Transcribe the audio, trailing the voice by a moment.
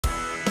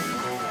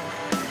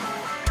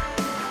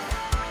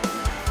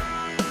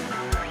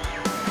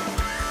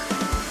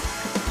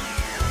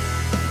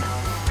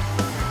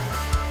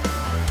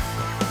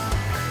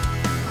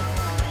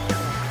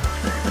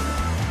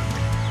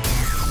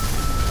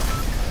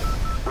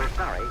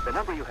sorry, the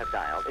number you have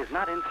dialed is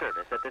not in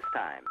service at this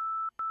time.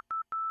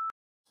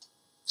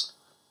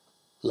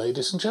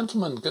 Ladies and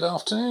gentlemen, good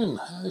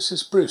afternoon. This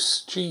is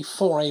Bruce,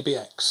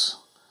 G4ABX,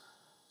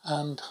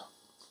 and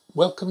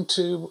welcome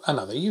to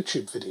another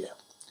YouTube video.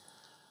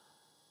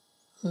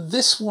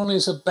 This one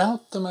is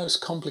about the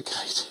most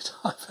complicated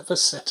I've ever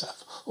set up,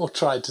 or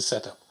tried to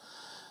set up.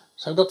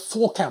 So I've got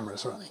 4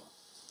 cameras running.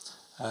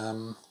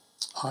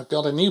 I've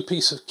got a new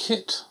piece of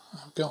kit.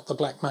 I've got the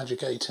Blackmagic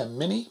A10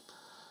 Mini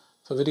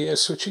for video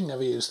switching,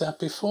 never used that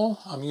before.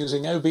 I'm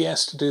using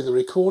OBS to do the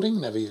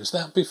recording, never used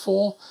that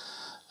before.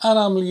 And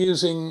I'm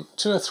using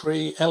 2 or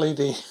 3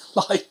 LED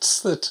lights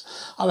that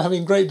I'm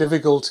having great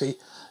difficulty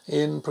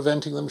in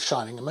preventing them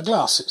shining in my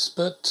glasses.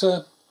 But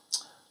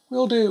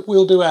we'll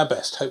do our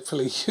best.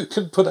 Hopefully you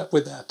can put up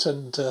with that,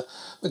 and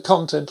the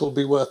content will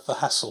be worth the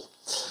hassle.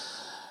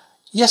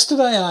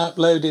 Yesterday I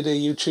uploaded a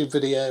YouTube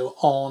video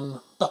on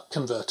buck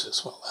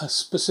converters, well, a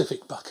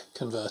specific buck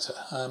converter.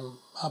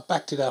 I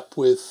backed it up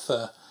with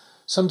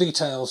some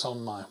details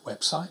on my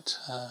website,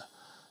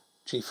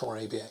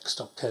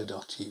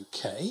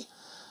 g4abx.co.uk.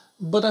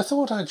 But I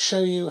thought I'd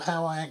show you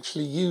how I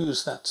actually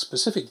use that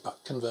specific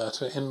buck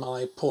converter in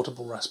my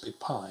portable Raspberry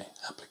Pi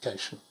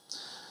application.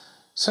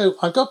 So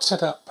I've got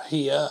set up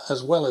here,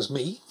 as well as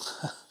me,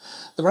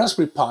 the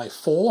Raspberry Pi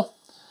 4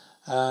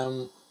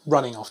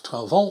 running off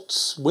 12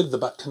 volts with the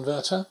buck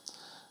converter.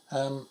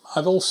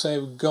 I've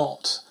also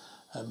got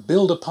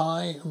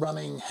BuilderPi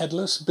running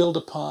headless.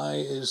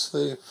 BuilderPi is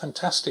the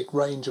fantastic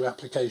range of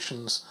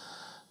applications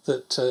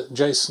that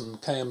Jason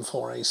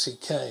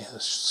KM4ACK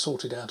has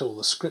sorted out all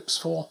the scripts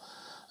for.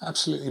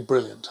 Absolutely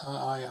brilliant.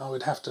 I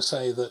would have to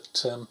say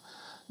that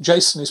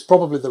Jason is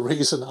probably the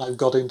reason I've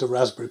got into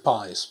Raspberry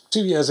Pis.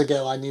 2 years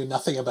ago I knew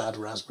nothing about a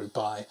Raspberry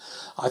Pi.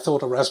 I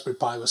thought a Raspberry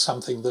Pi was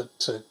something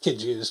that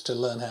kids used to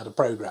learn how to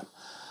program.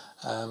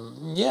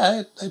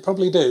 Yeah, they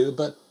probably do,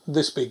 but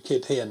this big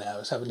kid here now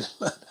is having to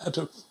learn how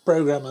to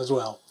program as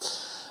well.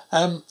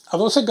 I've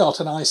also got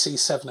an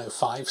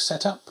IC705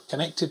 set up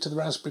connected to the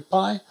Raspberry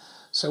Pi.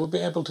 So we'll be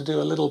able to do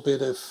a little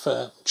bit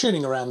of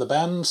tuning around the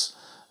bands,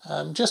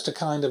 just to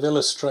kind of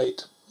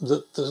illustrate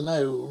that there's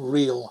no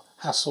real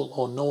hassle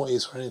or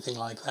noise or anything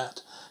like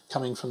that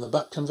coming from the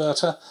buck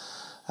converter.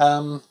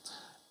 And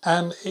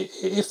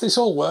if this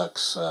all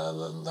works,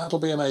 that'll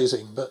be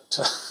amazing. But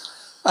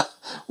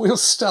we'll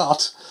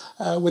start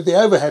with the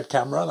overhead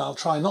camera, and I'll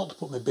try not to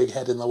put my big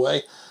head in the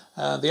way,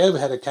 the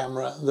overhead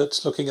camera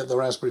that's looking at the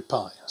Raspberry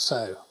Pi.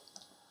 So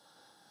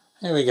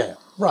here we go.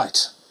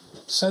 Right.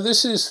 So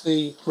this is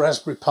the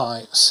Raspberry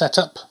Pi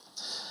setup.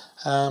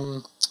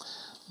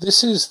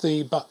 This is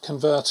the buck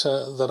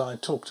converter that I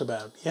talked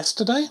about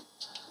yesterday.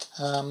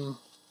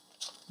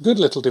 Good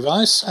little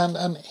device,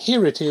 and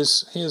here it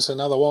is. Here's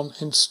another one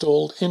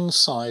installed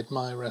inside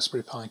my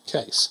Raspberry Pi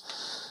case.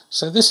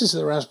 So this is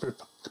the Raspberry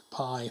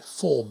Pi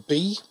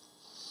 4B.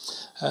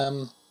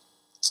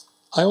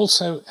 I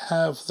also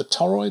have the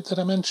toroid that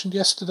I mentioned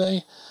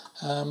yesterday,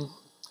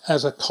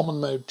 as a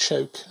common mode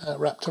choke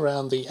wrapped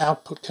around the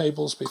output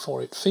cables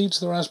before it feeds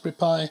the Raspberry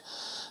Pi,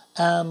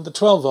 and the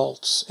 12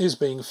 volts is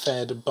being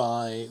fed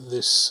by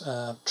this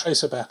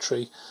Tracer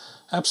battery,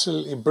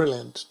 absolutely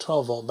brilliant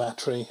 12 volt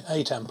battery,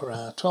 8 ampere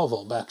hour 12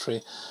 volt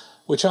battery,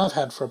 which I've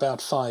had for about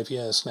 5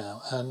 years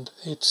now, and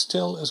it's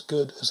still as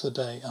good as the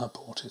day I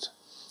bought it.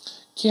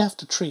 You have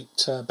to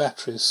treat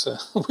batteries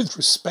with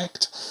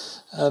respect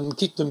and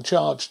keep them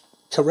charged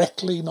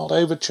correctly, not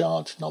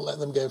overcharged, not let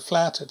them go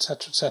flat,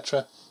 etc,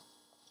 etc.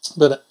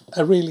 But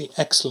a really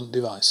excellent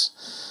device.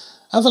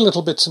 Other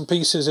little bits and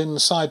pieces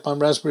inside my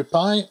Raspberry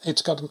Pi.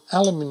 It's got an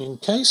aluminium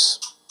case.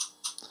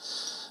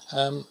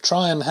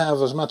 Try and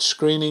have as much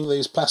screening.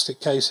 These plastic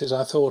cases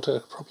I thought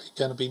are probably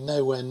going to be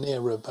nowhere near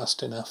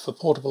robust enough for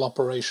portable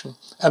operation,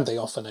 and they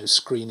offer no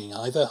screening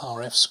either,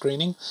 RF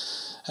screening.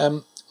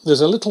 There's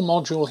a little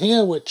module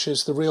here which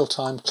is the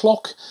real-time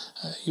clock.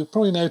 You'll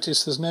probably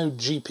notice there's no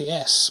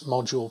GPS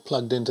module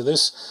plugged into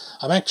this.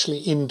 I'm actually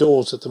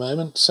indoors at the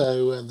moment,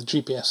 so the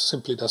GPS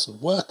simply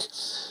doesn't work.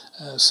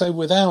 So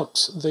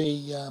without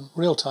the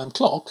real-time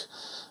clock,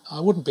 I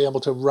wouldn't be able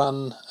to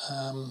run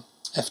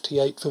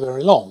FT8 for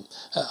very long.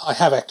 I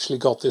have actually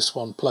got this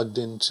one plugged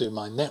into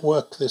my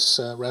network. This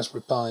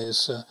Raspberry Pi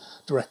is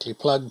directly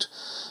plugged.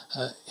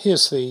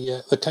 Here's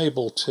the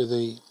cable to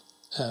the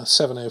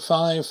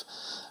 705.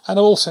 And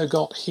I've also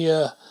got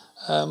here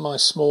my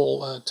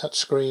small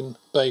touchscreen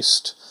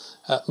based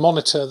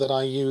monitor that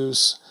I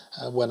use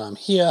when I'm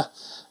here,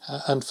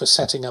 and for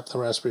setting up the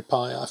Raspberry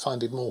Pi I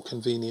find it more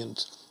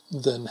convenient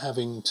than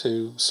having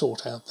to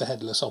sort out the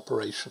headless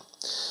operation.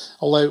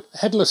 Although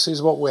headless is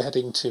what we're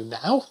heading to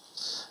now,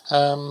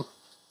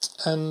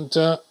 and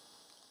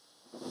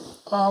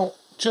I'll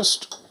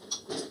just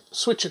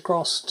switch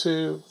across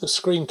to the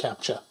screen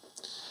capture.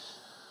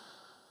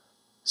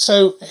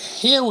 So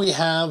here we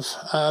have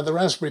the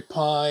Raspberry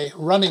Pi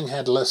running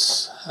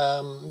headless.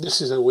 This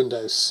is a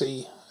Windows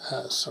C,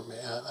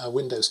 a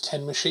Windows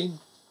 10 machine,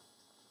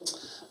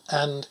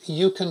 and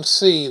you can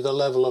see the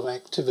level of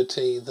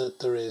activity that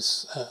there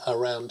is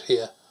around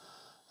here.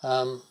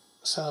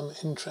 some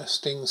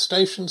interesting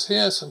stations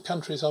here, some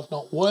countries I've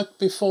not worked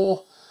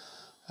before.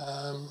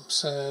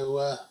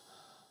 So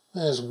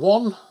there's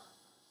one.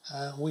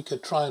 We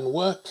could try and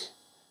work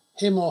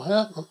him or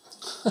her.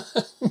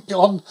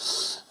 Gone.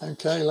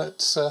 Okay,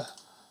 let's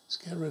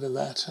get rid of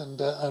that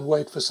and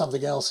wait for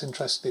something else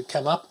interesting to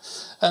come up.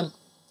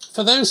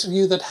 For those of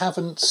you that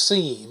haven't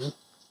seen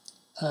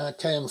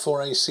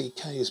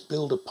KM4ACK's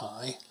Builder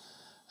Pi,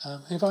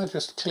 if I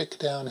just click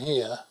down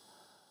here,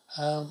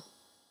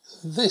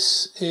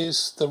 this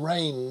is the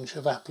range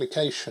of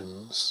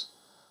applications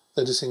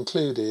that is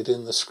included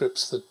in the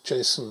scripts that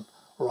Jason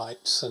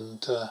writes,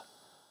 and to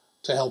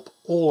help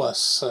all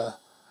us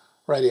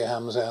radio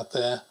hams out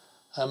there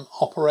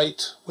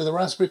operate with a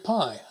Raspberry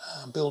Pi.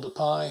 Builder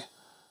Pi,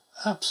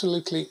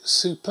 absolutely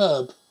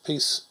superb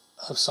piece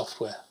of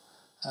software,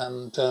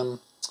 and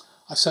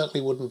I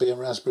certainly wouldn't be a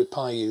Raspberry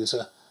Pi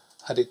user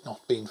had it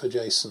not been for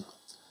Jason.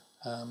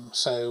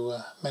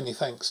 So many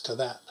thanks to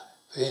that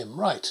for him.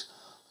 Right,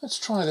 let's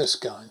try this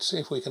guy and see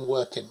if we can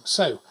work him.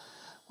 So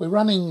we're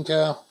running,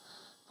 if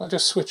I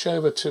just switch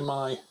over to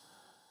my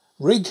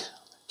rig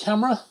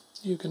camera,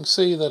 you can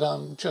see that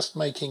I'm just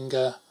making,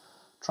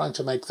 trying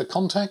to make the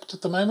contact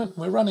at the moment.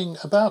 We're running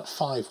about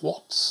 5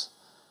 watts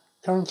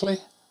currently,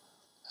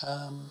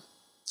 and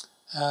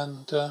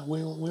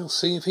we'll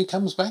see if he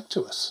comes back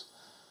to us.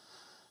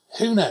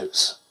 Who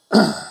knows?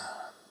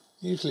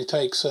 Usually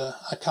takes a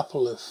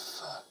couple of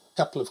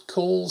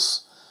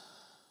calls.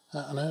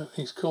 I know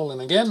he's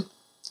calling again,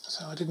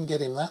 so I didn't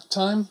get him that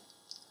time.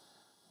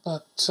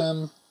 But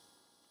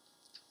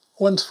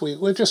once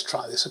we'll just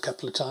try this a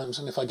couple of times,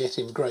 and if I get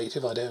him, great.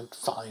 If I don't,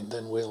 fine.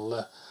 Then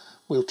we'll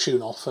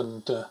tune off,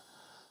 and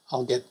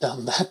I'll get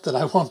done that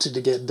I wanted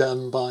to get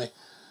done by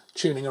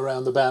tuning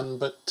around the band.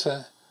 But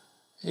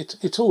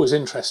it's always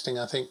interesting,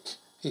 I think,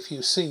 if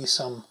you see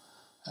some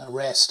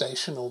rare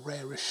station or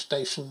rarish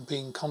station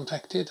being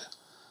contacted.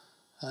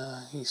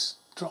 He's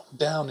dropped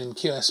down in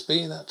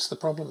QSB, that's the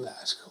problem. No,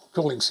 it's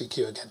calling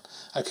CQ again.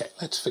 Okay,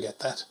 let's forget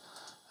that.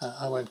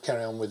 I won't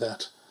carry on with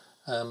that.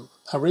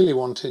 I really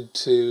wanted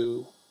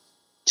to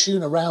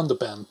tune around the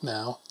band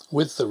now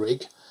with the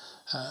rig,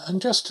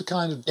 and just to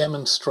kind of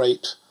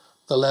demonstrate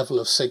the level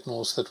of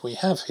signals that we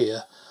have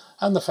here,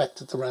 and the fact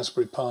that the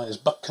Raspberry Pi's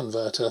buck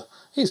converter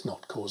is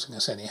not causing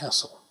us any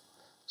hassle.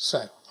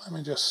 So let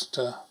me just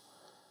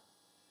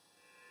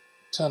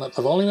turn up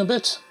the volume a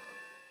bit.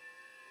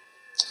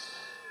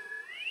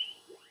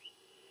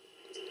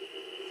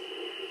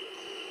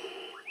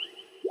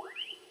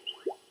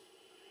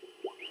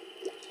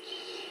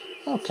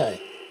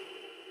 Okay.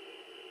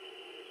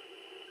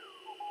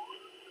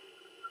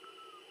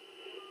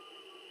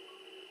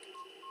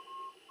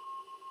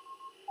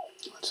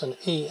 It's an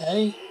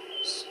EA,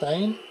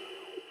 Spain.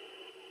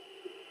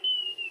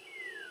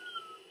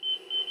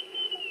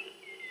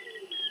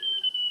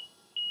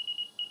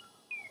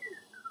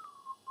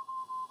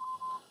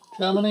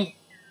 Germany.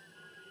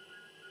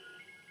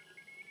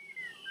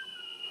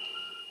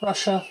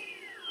 Russia.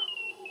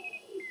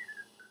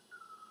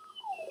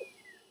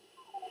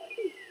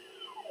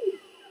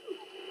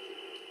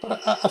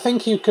 But I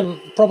think you can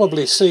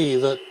probably see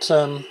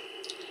that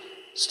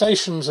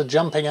stations are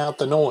jumping out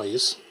the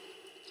noise.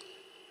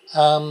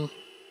 There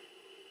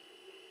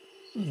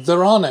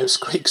are no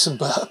squeaks and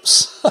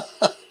burps.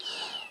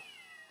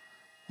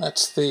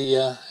 That's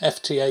the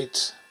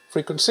FT8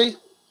 frequency.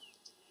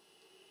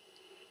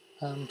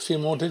 A few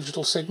more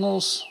digital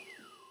signals.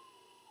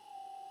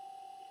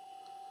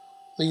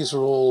 These are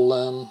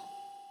all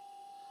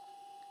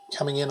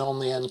coming in on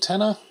the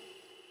antenna.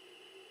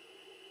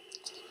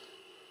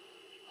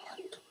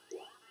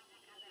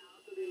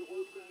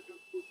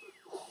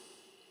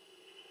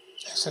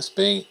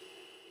 SSB.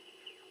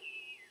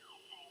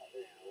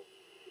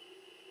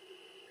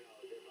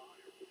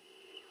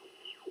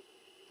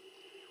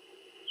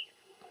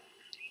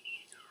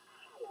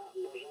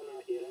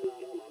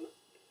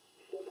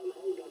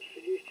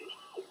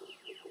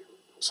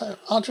 So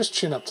I'll just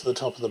tune up to the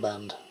top of the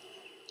band.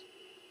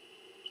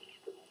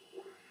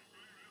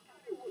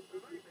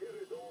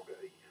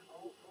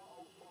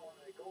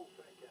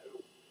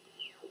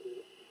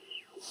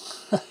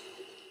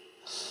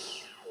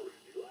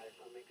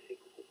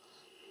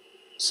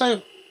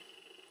 So,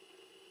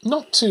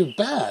 not too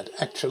bad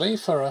actually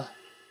for a...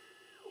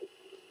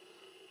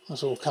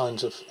 There's all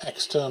kinds of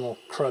external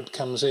crud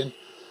comes in.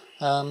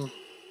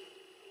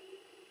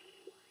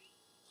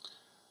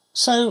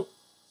 So,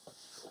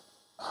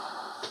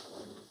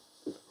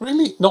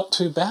 really not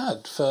too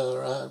bad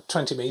for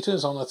 20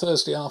 metres on a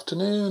Thursday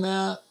afternoon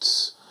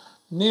at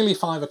nearly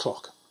 5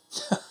 o'clock.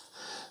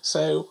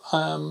 So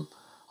I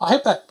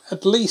hope that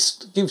at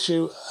least gives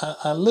you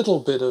a little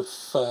bit of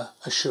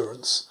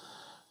assurance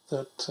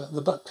that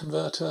the buck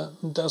converter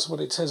does what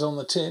it says on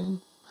the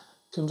tin,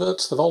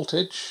 converts the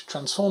voltage,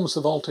 transforms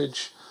the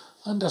voltage,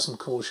 and doesn't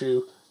cause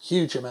you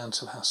huge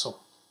amounts of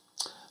hassle.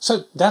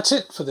 So that's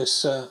it for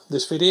this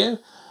this video.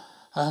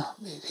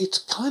 It's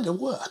kind of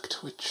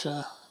worked, which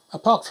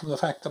apart from the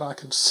fact that I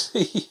can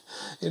see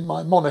in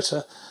my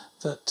monitor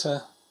that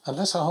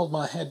unless I hold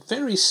my head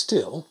very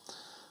still,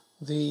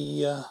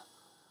 the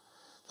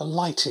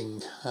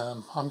lighting.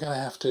 I'm going to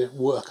have to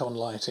work on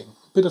lighting.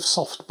 A bit of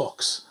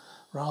softbox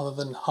rather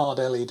than hard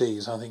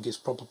LEDs, I think, is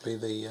probably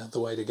the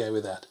way to go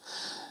with that.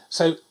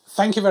 So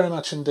thank you very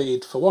much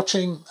indeed for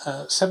watching.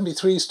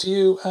 73s to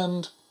you,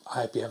 and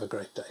I hope you have a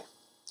great day.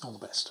 All the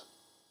best.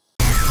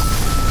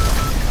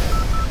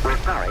 We're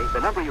sorry,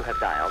 the number you have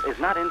dialed is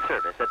not in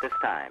service at this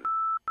time.